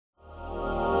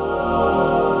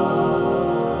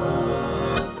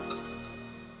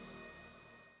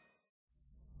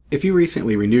If you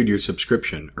recently renewed your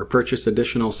subscription or purchased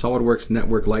additional SOLIDWORKS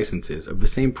network licenses of the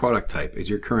same product type as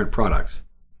your current products,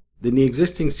 then the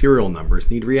existing serial numbers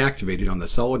need reactivated on the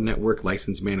Solid Network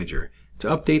License Manager to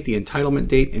update the entitlement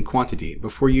date and quantity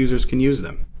before users can use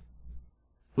them.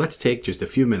 Let's take just a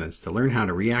few minutes to learn how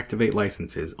to reactivate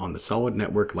licenses on the Solid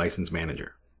Network License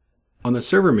Manager. On the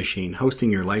server machine hosting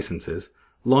your licenses,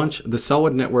 launch the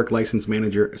Solid Network License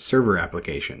Manager server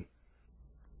application.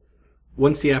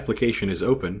 Once the application is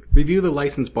open, review the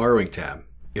License Borrowing tab.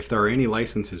 If there are any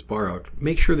licenses borrowed,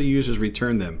 make sure the users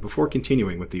return them before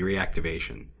continuing with the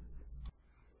reactivation.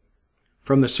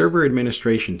 From the Server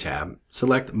Administration tab,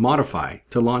 select Modify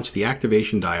to launch the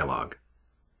activation dialog.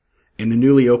 In the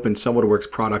newly opened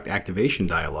SOLIDWORKS Product Activation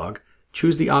dialog,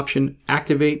 choose the option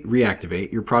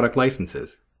Activate/Reactivate your product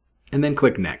licenses, and then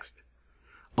click Next.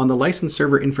 On the License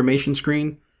Server Information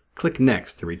screen, click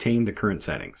Next to retain the current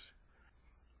settings.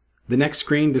 The next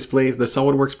screen displays the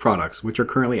SOLIDWORKS products which are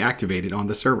currently activated on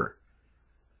the server.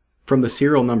 From the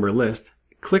serial number list,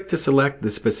 click to select the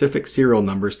specific serial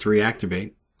numbers to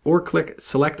reactivate, or click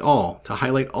Select All to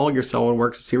highlight all your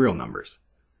SOLIDWORKS serial numbers.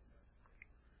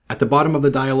 At the bottom of the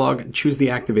dialog, choose the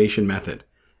activation method,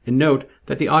 and note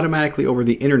that the Automatically over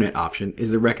the Internet option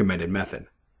is the recommended method.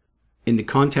 In the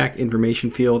Contact Information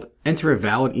field, enter a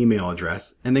valid email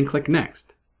address and then click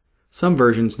Next. Some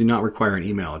versions do not require an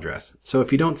email address, so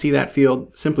if you don't see that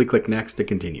field, simply click Next to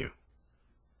continue.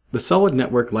 The Solid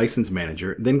Network License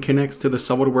Manager then connects to the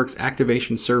SOLIDWORKS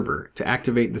Activation Server to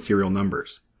activate the serial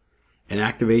numbers. An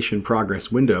activation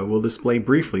progress window will display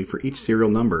briefly for each serial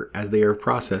number as they are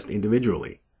processed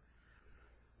individually.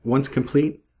 Once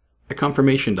complete, a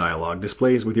confirmation dialog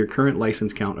displays with your current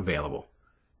license count available.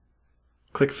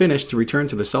 Click Finish to return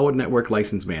to the Solid Network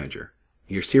License Manager.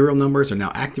 Your serial numbers are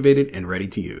now activated and ready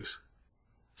to use.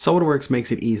 SOLIDWORKS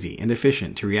makes it easy and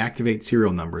efficient to reactivate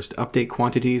serial numbers to update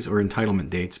quantities or entitlement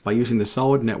dates by using the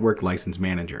Solid Network License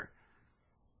Manager.